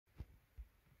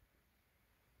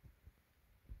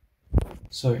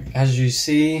So as you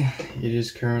see, it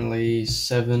is currently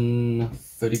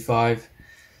 7:35.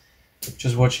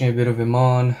 Just watching a bit of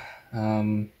Iman.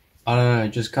 I don't know,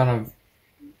 just kind of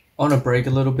on a break a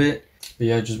little bit. But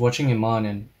yeah, just watching Iman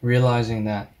and realizing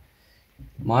that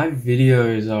my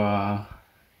videos are,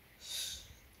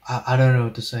 I don't know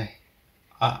what to say.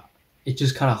 It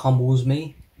just kind of humbles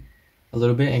me a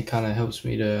little bit and kind of helps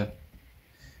me to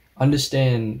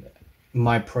understand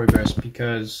my progress,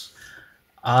 because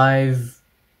I've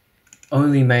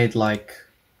only made like,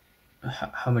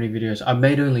 how many videos? I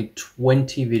made only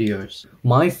 20 videos.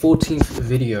 My 14th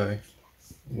video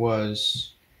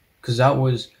was, because that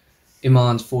was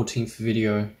Iman's 14th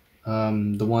video,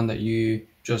 the one that you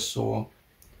just saw,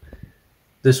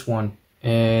 this one,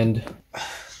 and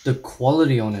the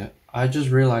quality on it, I just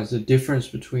realized the difference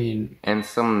between, and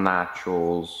some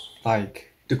naturals,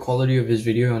 like the quality of his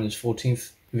video on his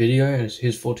 14th video and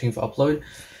his 14th upload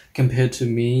compared to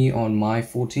me on my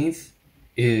 14th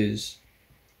is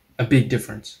a big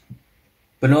difference.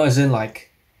 But not as in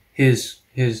like his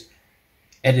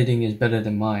editing is better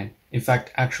than mine. In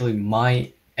fact, actually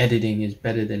my editing is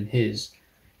better than his,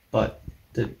 but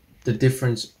the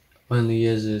difference only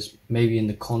is maybe in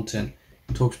the content.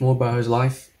 He talks more about his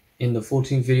life. In the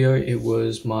 14th video, it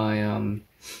was my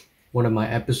one of my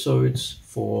episodes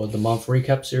for the month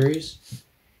recap series,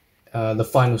 the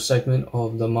final segment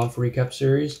of the month recap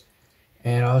series,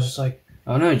 and I was just like,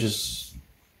 I don't know, just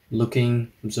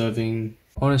looking, observing.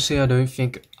 Honestly, I don't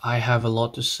think I have a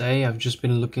lot to say. I've just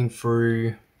been looking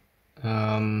through,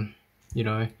 you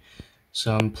know,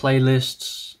 some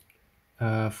playlists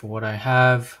for what I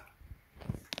have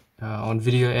on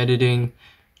video editing.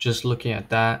 Just looking at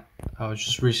that. I was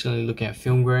just recently looking at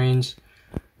film grains.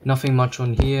 Nothing much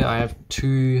on here. I have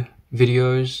 2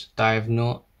 videos that I have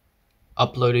not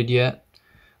uploaded yet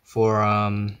for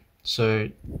so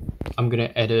I'm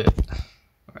gonna edit.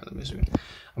 Alright, let me see.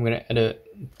 I'm gonna edit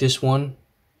this one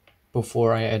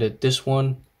before I edit this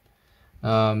one,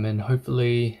 and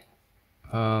hopefully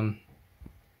I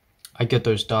get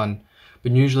those done.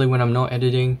 But usually when I'm not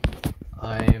editing,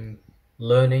 I'm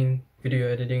learning video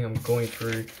editing. I'm going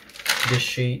through this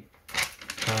sheet,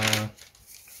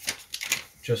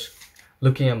 just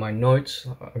looking at my notes.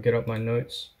 I'll get up my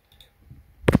notes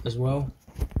as well.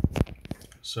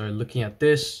 So looking at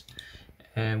this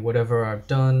and whatever I've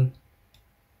done,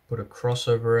 put a cross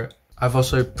over it. I've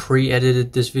also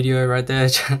pre-edited this video right there.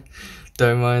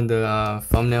 Don't mind the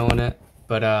thumbnail on it.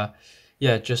 But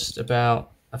yeah, just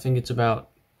about, I think it's about,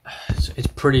 it's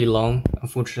pretty long,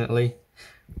 unfortunately,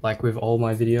 like with all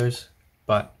my videos.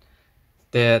 But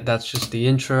that's just the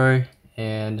intro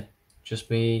and just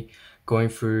me going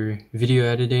through video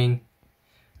editing.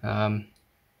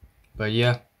 But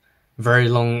yeah, very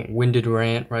long-winded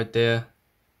rant right there.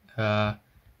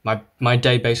 My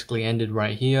day basically ended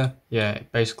right here. Yeah,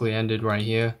 it basically ended right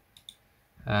here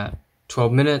at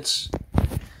 12 minutes.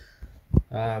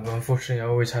 But unfortunately, I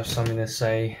always have something to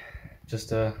say just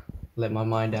to let my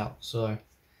mind out. So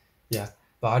yeah,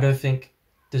 but I don't think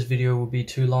this video will be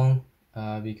too long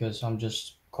because I'm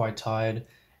just quite tired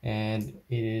and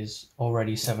it is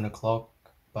already 7 o'clock.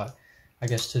 But I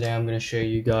guess today I'm going to show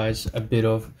you guys a bit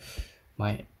of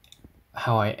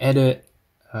how I edit.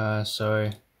 So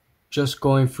just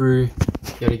going through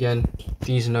yet again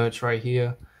these notes right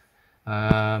here.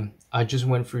 I just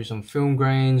went through some film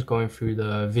grains, going through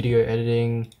the video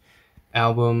editing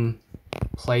album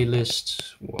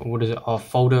playlist. What is it? Oh,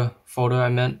 folder I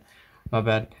meant, my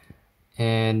bad.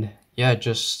 And yeah,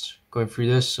 just going through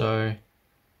this. So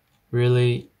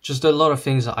really just a lot of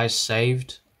things that I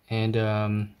saved and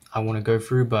I want to go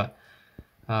through, but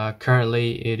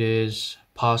currently it is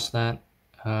past that.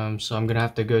 So I'm gonna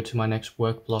have to go to my next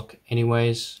work block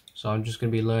anyways, so I'm just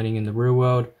gonna be learning in the real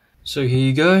world. So here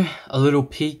you go, a little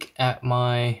peek at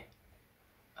my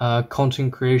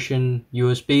content creation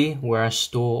USB, where I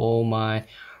store all my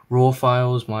raw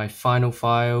files, my final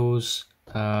files,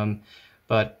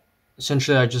 but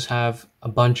essentially I just have a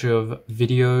bunch of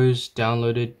videos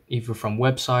downloaded either from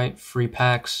website, free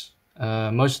packs.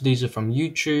 Most of these are from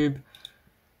YouTube.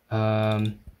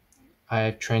 I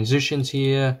have transitions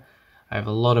here. I have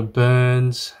a lot of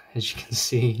burns, as you can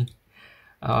see.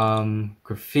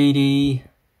 Graffiti,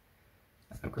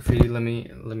 let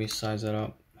me size that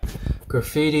up.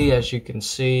 Graffiti, as you can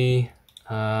see.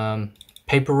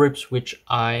 Paper rips, which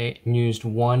I used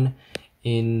one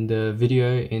in the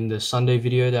video, in the Sunday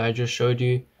video that I just showed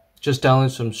you. Just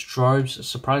download some strobes.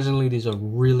 Surprisingly, these are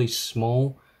really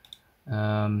small.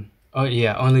 Oh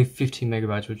yeah, only 15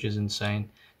 megabytes, which is insane.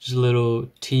 Just a little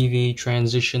TV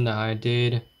transition that I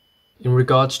did. In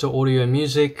regards to audio and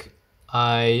music,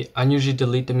 I usually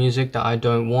delete the music that I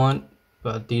don't want.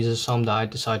 but these are some that I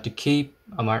decide to keep.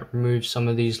 I might remove some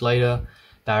of these later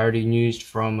that I already used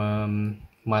from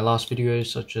my last videos,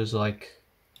 such as like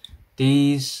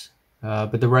these,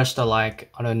 but the rest are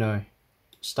like, I don't know,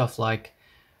 stuff like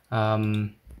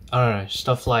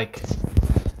stuff like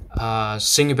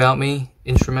Sing About Me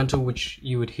instrumental, which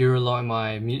you would hear a lot in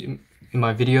my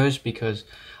videos, because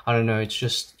I don't know, it's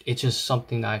just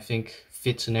something that I think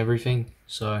fits in everything.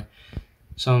 So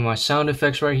some of my sound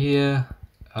effects right here,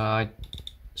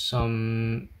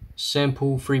 some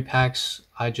sample free packs.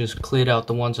 I just cleared out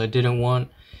the ones I didn't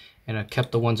want, and I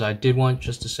kept the ones I did want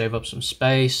just to save up some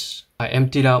space. I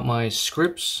emptied out my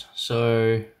scripts,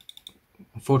 so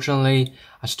unfortunately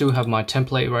I still have my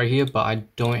template right here, but I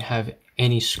don't have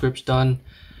any scripts done,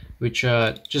 which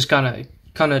just kind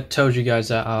of tells you guys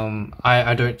that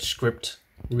I don't script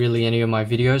really any of my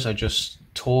videos. I just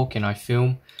talk and I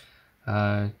film,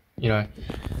 you know,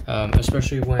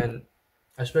 especially when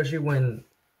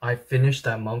I finished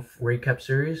that month recap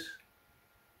series.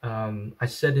 I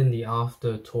said in the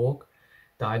after talk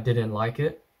that I didn't like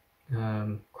it,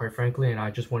 quite frankly, and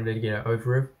I just wanted to get it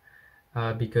over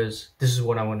with, because this is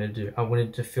what I wanted to do. I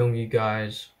wanted to film you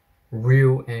guys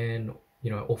real and, you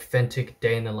know, authentic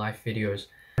day in the life videos.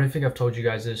 I don't think I've told you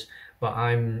guys this, but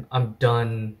I'm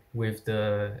done with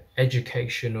the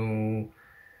educational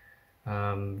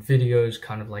videos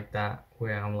kind of like that,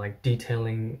 where I'm like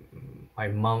detailing my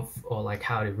month or like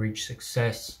how to reach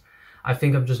success. I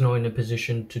think I'm just not in a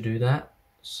position to do that,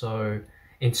 so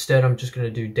instead I'm just going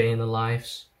to do day in the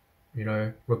lives, you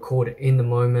know, record it in the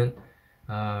moment,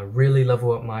 really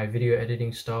level up my video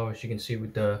editing style, as you can see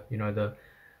with the, you know,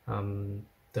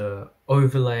 the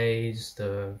overlays,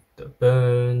 the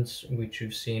burns, which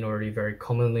you've seen already very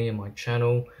commonly in my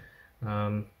channel,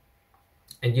 and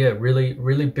yeah,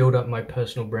 really build up my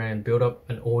personal brand, build up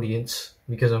an audience,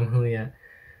 because I'm only at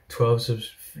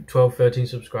 13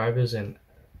 subscribers, and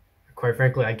quite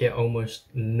frankly I get almost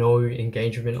no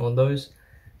engagement on those.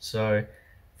 So I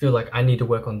feel like I need to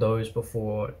work on those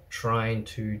before trying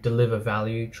to deliver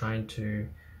value, trying to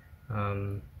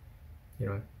you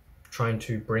know, trying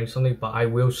to bring something. But I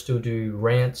will still do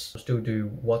rants, still do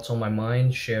what's on my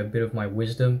mind, share a bit of my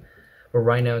wisdom, but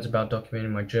right now it's about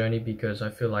documenting my journey, because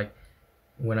I feel like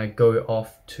when I go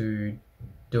off to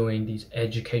doing these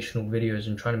educational videos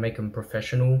and trying to make them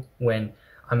professional, when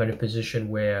I'm in a position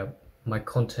where my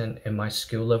content and my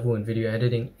skill level in video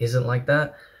editing isn't like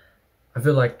that, I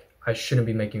feel like I shouldn't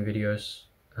be making videos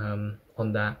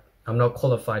on that. I'm not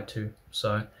qualified to.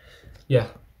 So yeah,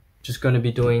 just going to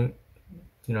be doing,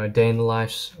 you know, day in the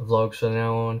life vlogs from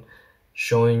now on,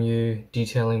 showing you,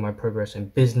 detailing my progress in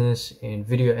business, in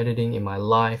video editing, in my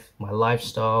life, my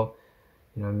lifestyle,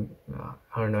 you know,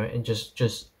 I don't know, and just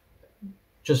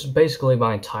basically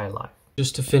my entire life.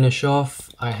 Just to finish off,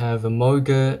 I have a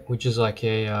Mogurt, which is like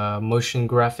a motion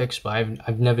graphics, but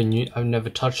I've never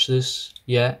touched this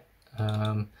yet.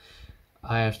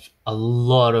 I have a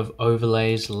lot of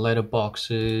overlays,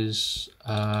 letterboxes.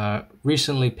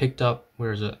 Recently picked up,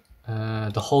 where is it?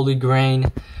 The Holy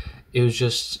Grain. It was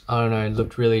just, I don't know, it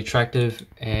looked really attractive,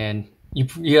 and you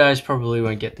guys probably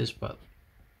won't get this, but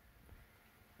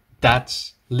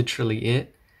that's literally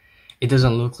it. It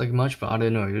doesn't look like much, but I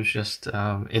don't know, it was just,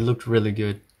 it looked really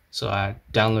good, so I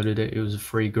downloaded it. It was a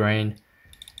free grain.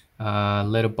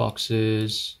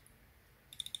 Letterboxes,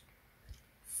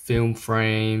 film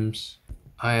frames.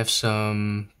 I have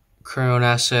some crayon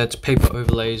assets, paper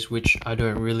overlays, which I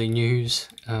don't really use.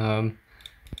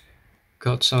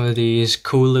 Got some of these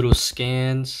cool little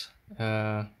scans,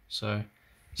 so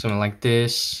something like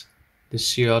this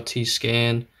CRT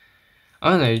scan. I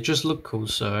don't know, it just looked cool,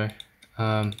 so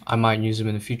I might use them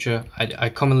in the future. I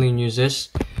commonly use this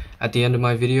at the end of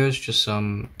my videos, just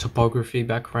some topography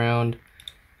background.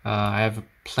 I have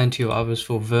plenty of others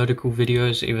for vertical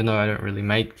videos, even though I don't really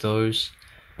make those.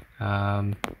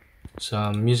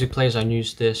 Some music plays. I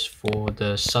use this for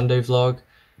the Sunday vlog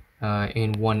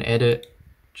in one edit.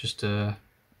 Just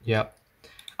yeah,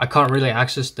 I can't really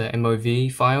access the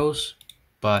MOV files,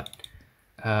 but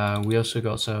we also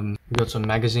got some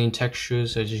magazine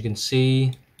textures, as you can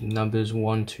see, numbers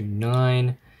 1 to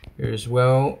 9 here as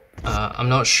well. I'm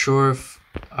not sure if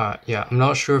I'm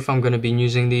not sure if I'm going to be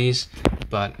using these,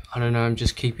 but I don't know, I'm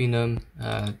just keeping them.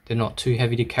 They're not too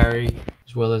heavy to carry.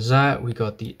 As well as that, we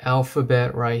got the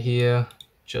alphabet right here,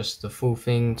 just the full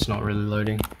thing. It's not really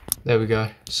loading. There we go.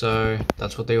 So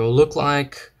that's what they all look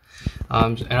like.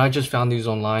 And I just found these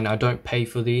online. I don't pay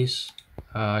for these.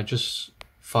 I just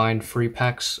find free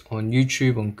packs on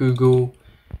YouTube, on Google,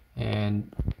 and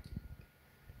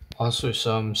also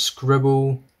some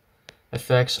scribble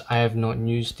effects. I have not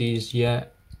used these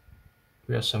yet.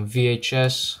 We have some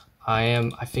VHS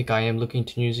I think I am looking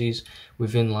to use these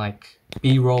within like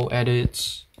B-roll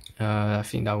edits. I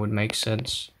think that would make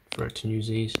sense for it to use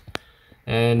these.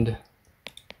 And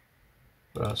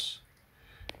what else?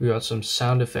 We got some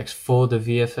sound effects for the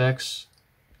VFX.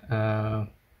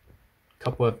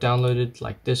 Couple I've downloaded,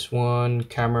 like this one,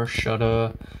 camera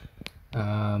shutter.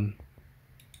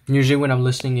 Usually when I'm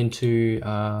listening into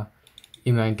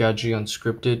Iman Gaji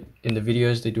Unscripted in the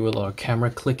videos, they do a lot of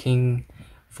camera clicking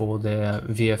for their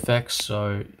VFX,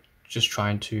 so just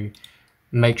trying to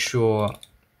make sure,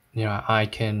 you know, I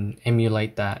can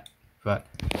emulate that, but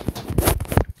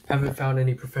haven't found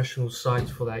any professional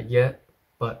sites for that yet.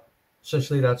 But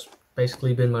essentially that's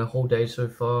basically been my whole day so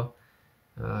far.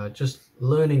 Just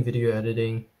learning video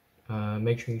editing,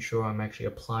 making sure I'm actually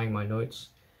applying my notes,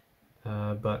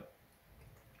 but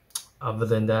other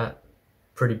than that,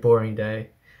 pretty boring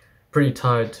day. Pretty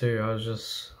tired too. I was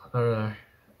just, I don't know,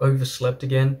 overslept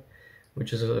again,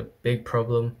 which is a big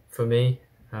problem for me.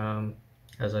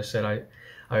 As I said, I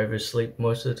oversleep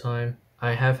most of the time.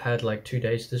 I have had like 2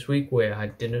 days this week where I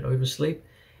didn't oversleep,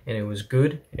 and it was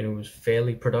good and it was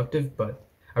fairly productive, but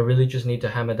I really just need to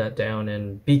hammer that down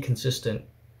and be consistent,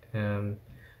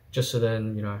 just so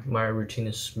then, you know, my routine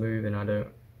is smooth and I don't,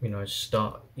 you know,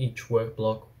 start each work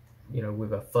block, you know,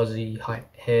 with a fuzzy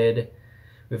head,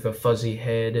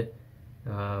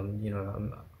 you know,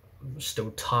 I'm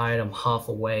still tired, I'm half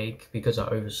awake because I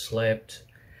overslept.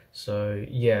 So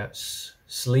yeah,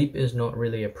 sleep is not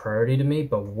really a priority to me,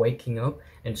 but waking up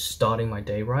and starting my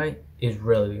day right is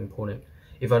really important.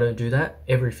 If I don't do that,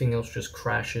 everything else just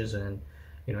crashes and,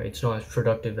 you know, it's not as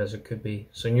productive as it could be.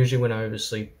 So usually when I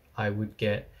oversleep, I would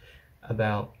get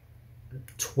about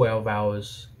 12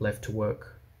 hours left to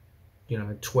work. You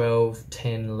know, 12,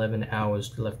 10, 11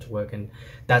 hours left to work, and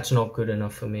that's not good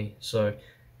enough for me. So,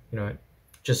 you know,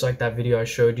 just like that video I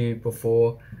showed you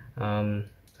before,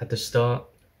 at the start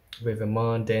with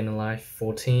Aman, Day in the Life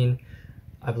 14,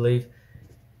 I believe,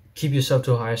 keep yourself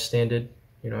to a higher standard,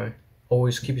 you know,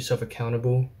 always keep yourself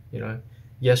accountable, you know.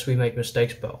 Yes, we make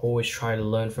mistakes, but always try to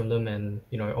learn from them, and,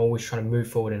 you know, always try to move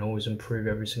forward and always improve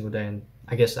every single day. And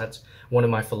I guess that's one of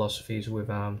my philosophies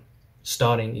with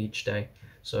starting each day.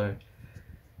 So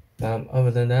other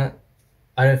than that,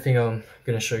 I don't think I'm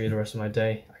gonna show you the rest of my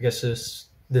day. I guess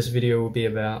this video will be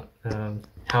about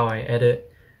how I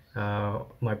edit,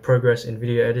 my progress in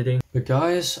video editing. But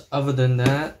guys, other than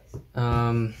that,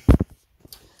 I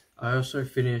also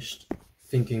finished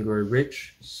Think and Grow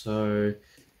Rich. So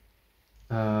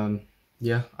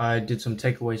yeah, I did some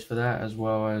takeaways for that, as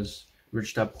well as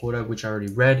Rich Dad Poor Dad, which I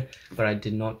already read, but I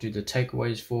did not do the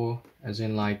takeaways for, as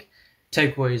in like,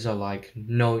 takeaways are like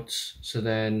notes, so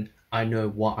then I know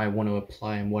what I want to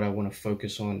apply and what I want to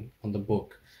focus on the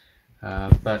book.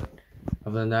 But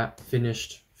other than that,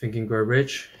 finished Think and Grow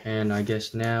Rich, and I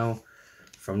guess now,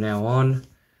 from now on,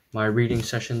 my reading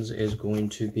sessions is going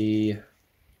to be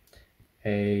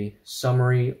a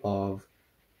summary of,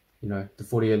 you know, the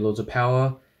 48 Laws of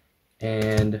Power,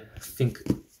 and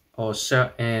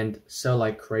Sell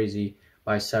Like Crazy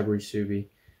by Sabri Subi.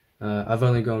 I've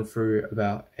only gone through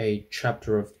about a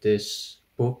chapter of this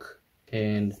book,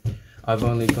 and I've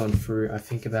only gone through, I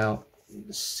think, about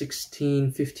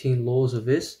 15 laws of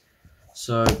this.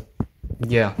 So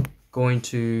yeah, going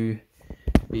to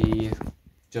be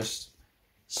just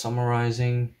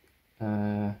summarizing,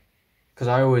 because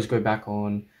I always go back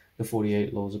on the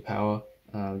 48 Laws of Power,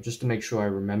 just to make sure I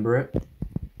remember it.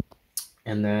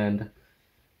 And then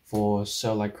for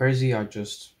Sell Like Crazy, I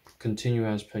just continue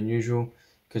as per usual,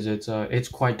 because it's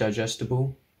quite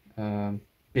digestible,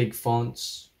 big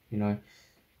fonts, you know,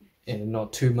 and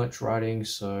not too much writing.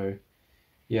 So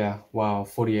yeah, wow,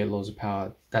 48 Laws of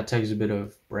Power, that takes a bit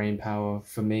of brain power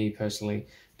for me personally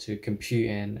to compute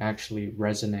and actually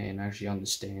resonate and actually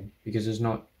understand, because it's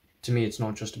not, to me, it's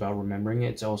not just about remembering it,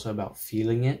 it's also about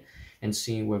feeling it and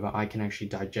seeing whether I can actually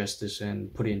digest this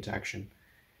and put it into action.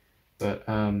 But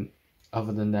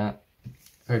other than that,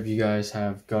 I hope you guys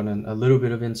have gotten a little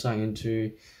bit of insight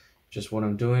into just what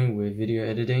I'm doing with video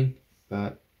editing,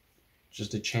 but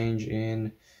just a change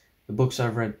in the books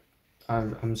I've read,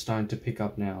 I'm starting to pick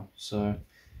up now. So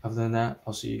other than that,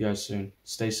 I'll see you guys soon.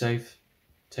 Stay safe,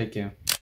 take care.